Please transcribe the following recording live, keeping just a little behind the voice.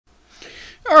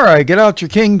All right, get out your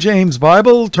King James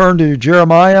Bible, turn to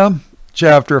Jeremiah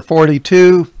chapter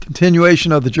 42,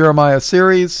 continuation of the Jeremiah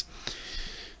series.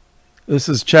 This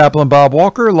is Chaplain Bob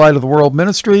Walker, Light of the World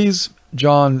Ministries,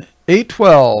 John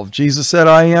 8:12. Jesus said,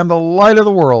 I am the light of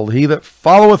the world. He that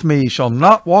followeth me shall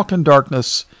not walk in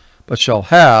darkness, but shall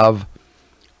have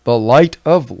the light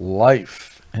of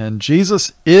life. And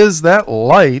Jesus is that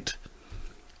light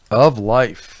of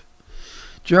life.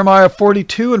 Jeremiah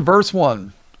 42 and verse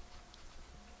 1.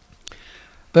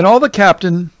 Then all the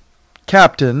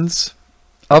captains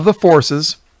of the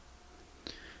forces,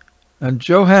 and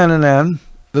Johanan,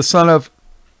 the son of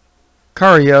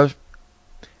Kareah,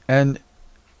 and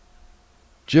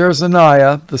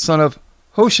Jezaniah, the son of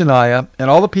Hoshaiah, and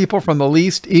all the people from the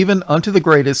least even unto the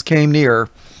greatest came near,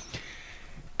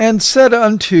 and said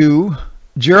unto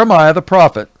Jeremiah the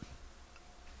prophet,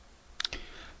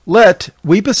 Let,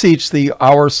 we beseech thee,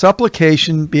 our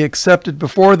supplication be accepted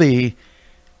before thee,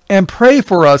 and pray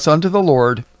for us unto the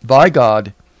Lord thy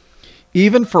God,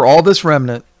 even for all this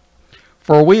remnant,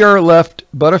 for we are left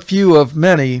but a few of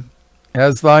many,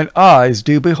 as thine eyes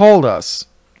do behold us.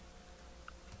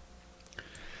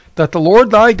 That the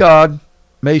Lord thy God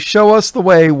may show us the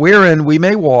way wherein we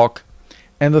may walk,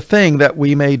 and the thing that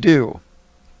we may do.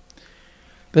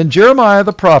 Then Jeremiah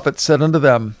the prophet said unto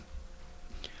them,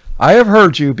 I have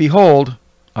heard you. Behold,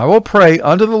 I will pray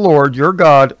unto the Lord your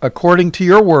God according to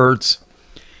your words.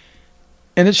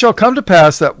 And it shall come to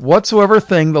pass that whatsoever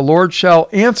thing the Lord shall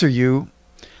answer you,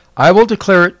 I will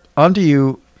declare it unto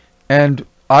you, and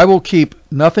I will keep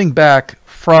nothing back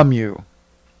from you.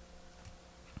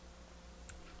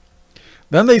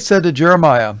 Then they said to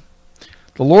Jeremiah,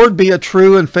 The Lord be a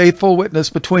true and faithful witness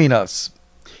between us,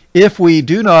 if we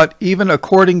do not even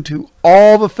according to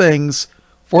all the things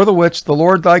for the which the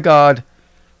Lord thy God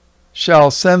shall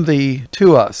send thee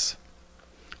to us,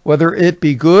 whether it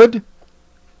be good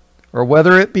or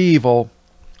whether it be evil,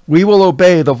 we will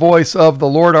obey the voice of the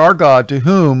Lord our God, to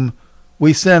whom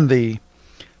we send thee,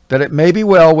 that it may be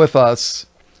well with us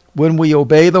when we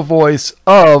obey the voice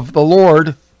of the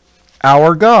Lord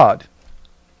our God.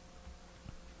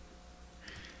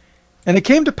 And it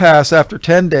came to pass after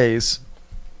 10 days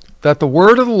that the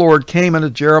word of the Lord came unto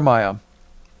Jeremiah.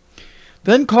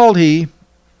 Then called he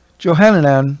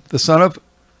Johanan, the son of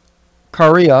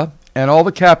Kareah, and all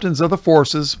the captains of the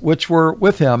forces which were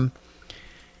with him,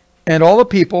 and all the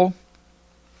people,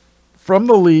 from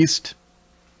the least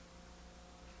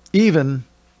even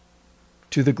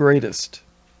to the greatest.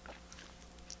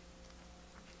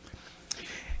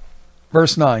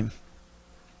 Verse 9.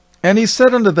 And he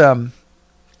said unto them,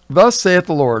 Thus saith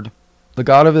the Lord, the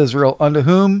God of Israel, unto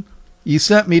whom ye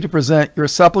sent me to present your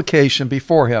supplication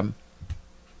before him.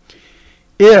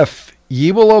 If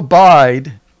ye will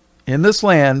abide in this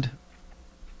land,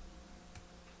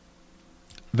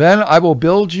 then I will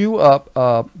build you up,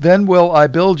 then will I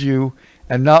build you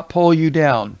and not pull you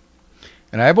down.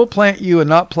 And I will plant you and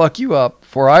not pluck you up,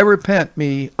 for I repent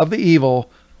me of the evil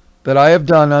that I have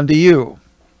done unto you.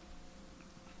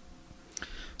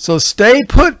 So stay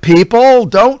put, people.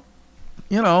 Don't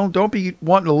be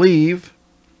wanting to leave.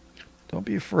 Don't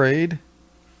be afraid.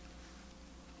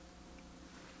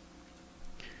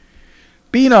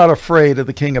 Be not afraid of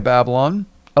the king of Babylon,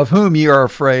 of whom ye are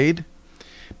afraid.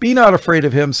 Be not afraid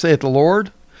of him, saith the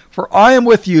Lord, for I am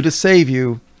with you to save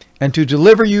you, and to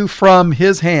deliver you from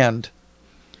his hand.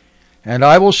 And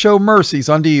I will show mercies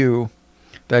unto you,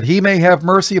 that he may have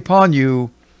mercy upon you,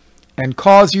 and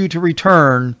cause you to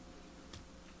return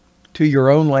to your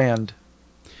own land.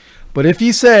 But if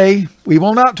ye say, We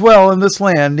will not dwell in this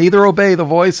land, neither obey the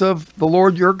voice of the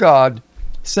Lord your God,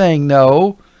 saying,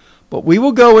 No, but we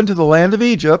will go into the land of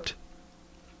Egypt,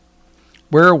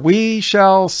 where we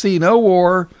shall see no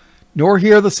war, nor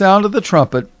hear the sound of the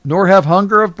trumpet, nor have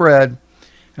hunger of bread,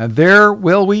 and there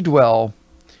will we dwell.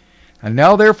 And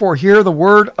now therefore hear the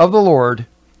word of the Lord,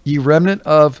 ye remnant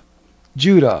of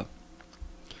Judah.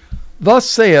 Thus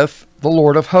saith the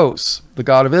Lord of hosts, the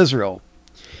God of Israel,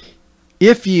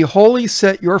 If ye wholly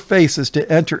set your faces to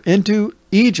enter into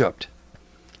Egypt,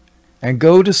 and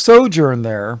go to sojourn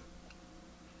there,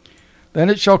 then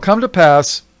it shall come to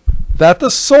pass that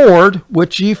the sword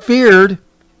which ye feared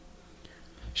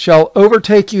shall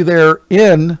overtake you there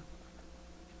in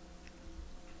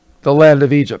the land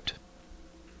of Egypt.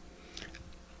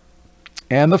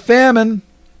 And the famine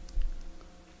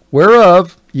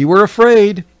whereof ye were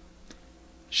afraid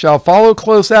shall follow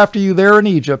close after you there in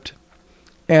Egypt,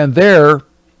 and there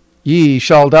ye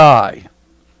shall die.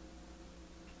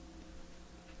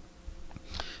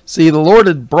 See, the Lord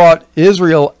had brought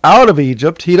Israel out of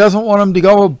Egypt. He doesn't want them to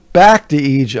go back to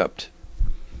Egypt.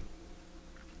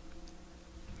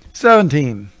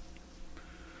 17.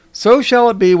 So shall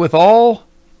it be with all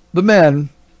the men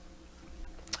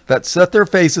that set their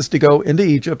faces to go into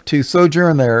Egypt to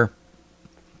sojourn there.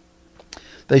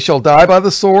 They shall die by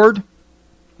the sword,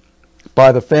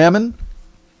 by the famine,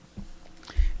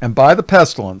 and by the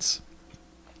pestilence,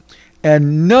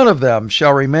 and none of them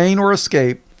shall remain or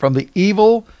escape from the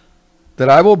evil that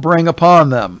I will bring upon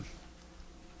them.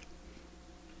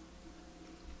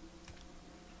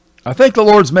 I think the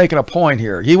Lord's making a point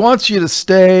here. He wants you to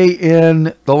stay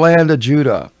in the land of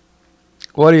Judah.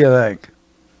 What do you think?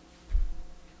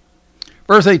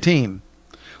 Verse 18.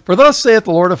 For thus saith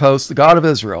the Lord of hosts, the God of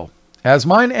Israel, as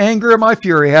mine anger and my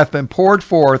fury hath been poured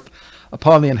forth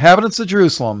upon the inhabitants of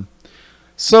Jerusalem,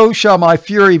 so shall my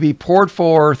fury be poured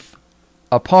forth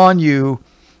upon you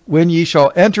when ye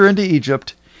shall enter into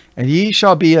Egypt, and ye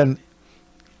shall be an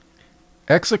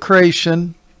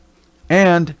execration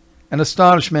and an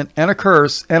astonishment and a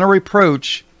curse and a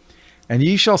reproach, and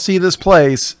ye shall see this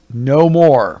place no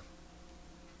more.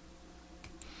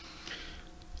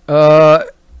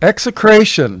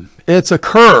 Execration. It's a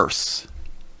curse.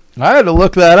 I had to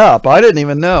look that up. I didn't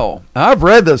even know. I've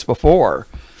read this before.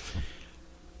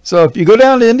 So if you go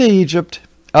down into Egypt,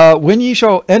 when ye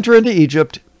shall enter into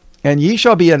Egypt, and ye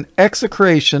shall be an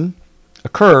execration, a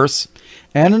curse,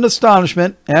 and an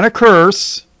astonishment, and a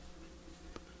curse.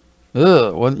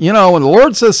 When the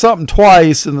Lord says something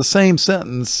twice in the same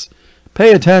sentence,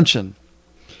 pay attention.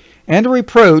 And a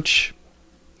reproach,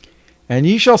 and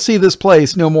ye shall see this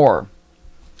place no more.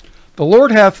 The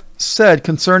Lord hath said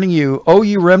concerning you, O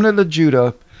ye remnant of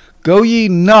Judah, go ye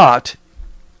not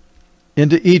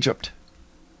into Egypt.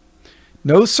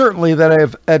 Know certainly that I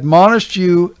have admonished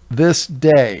you this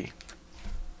day.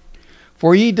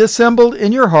 For ye dissembled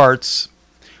in your hearts,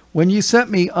 when ye sent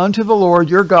me unto the Lord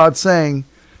your God, saying,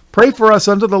 Pray for us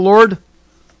unto the Lord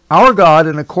our God,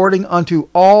 and according unto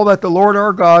all that the Lord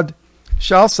our God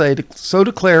shall say, so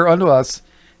declare unto us,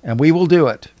 and we will do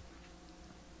it.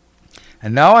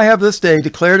 And now I have this day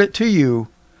declared it to you,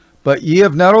 but ye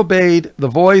have not obeyed the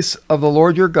voice of the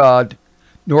Lord your God,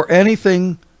 nor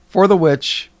anything for the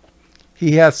which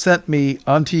he hath sent me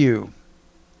unto you.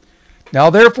 Now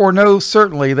therefore know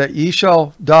certainly that ye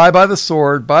shall die by the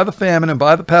sword, by the famine, and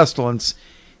by the pestilence,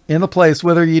 in the place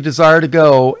whither ye desire to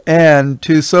go, and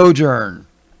to sojourn.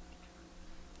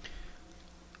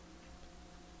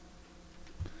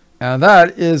 And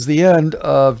that is the end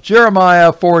of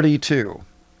Jeremiah 42.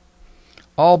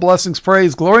 All blessings,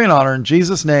 praise, glory, and honor in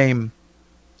Jesus' name.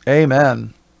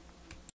 Amen.